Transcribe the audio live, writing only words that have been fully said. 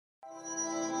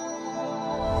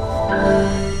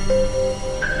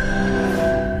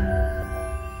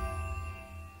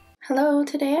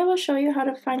today I will show you how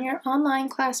to find your online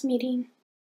class meeting.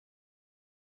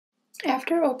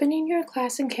 After opening your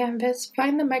class in Canvas,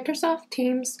 find the Microsoft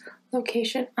Teams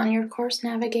location on your course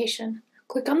navigation.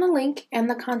 Click on the link and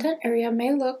the content area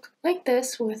may look like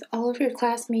this with all of your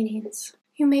class meetings.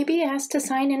 You may be asked to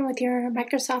sign in with your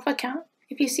Microsoft account.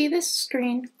 If you see this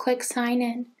screen, click Sign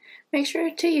In. Make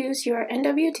sure to use your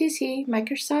NWTC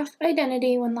Microsoft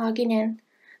identity when logging in.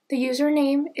 The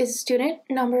username is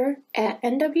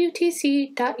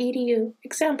studentnumber@nwtc.edu.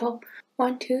 Example,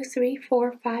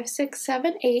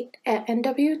 1234567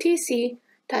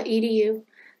 8@nwtc.edu.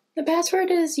 The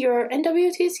password is your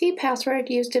NWTC password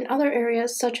used in other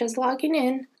areas such as logging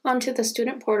in onto the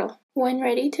student portal. When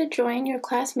ready to join your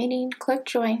class meeting, click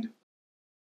Join.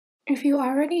 If you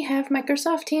already have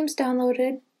Microsoft Teams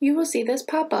downloaded, you will see this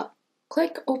pop up.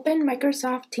 Click Open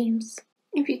Microsoft Teams.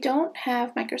 If you don't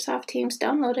have Microsoft Teams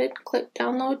downloaded, click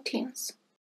Download Teams.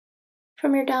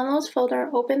 From your Downloads folder,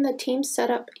 open the Teams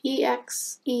Setup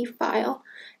 .exe file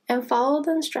and follow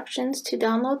the instructions to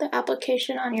download the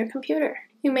application on your computer.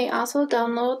 You may also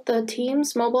download the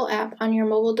Teams mobile app on your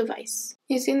mobile device.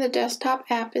 Using the desktop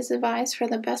app is advised for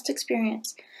the best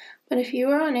experience, but if you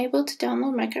are unable to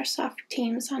download Microsoft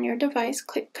Teams on your device,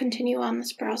 click Continue on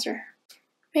this browser.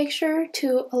 Make sure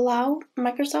to allow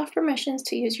Microsoft permissions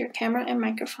to use your camera and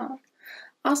microphone.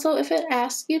 Also, if it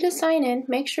asks you to sign in,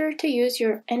 make sure to use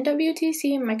your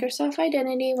NWTC Microsoft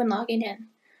identity when logging in.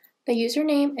 The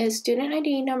username is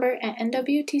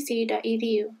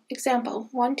studentIDnumber@nwtc.edu. Example,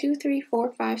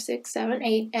 1234567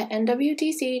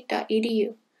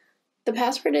 8@nwtc.edu. The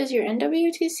password is your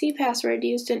NWTC password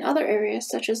used in other areas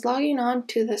such as logging on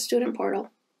to the student portal.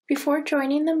 Before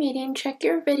joining the meeting, check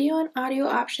your video and audio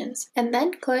options, and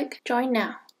then click Join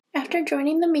Now. After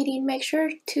joining the meeting, make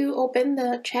sure to open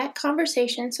the chat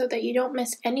conversation so that you don't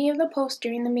miss any of the posts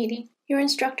during the meeting. Your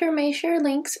instructor may share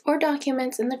links or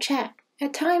documents in the chat.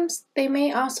 At times, they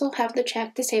may also have the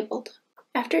chat disabled.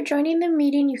 After joining the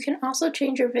meeting, you can also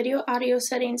change your video audio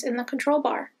settings in the control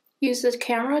bar. Use the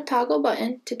camera toggle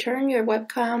button to turn your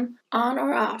webcam on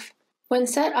or off. When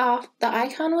set off, the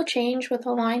icon will change with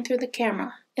a line through the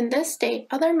camera. In this state,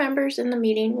 other members in the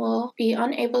meeting will be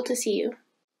unable to see you.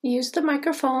 Use the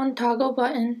microphone toggle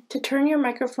button to turn your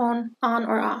microphone on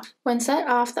or off. When set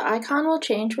off, the icon will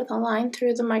change with a line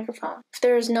through the microphone. If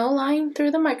there is no line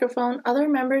through the microphone, other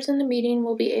members in the meeting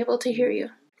will be able to hear you.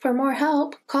 For more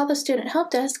help, call the Student Help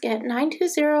Desk at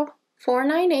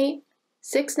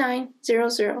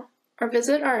 920-498-6900 or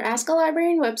visit our Ask a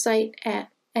Librarian website at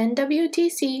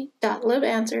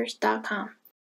nwtc.libanswers.com.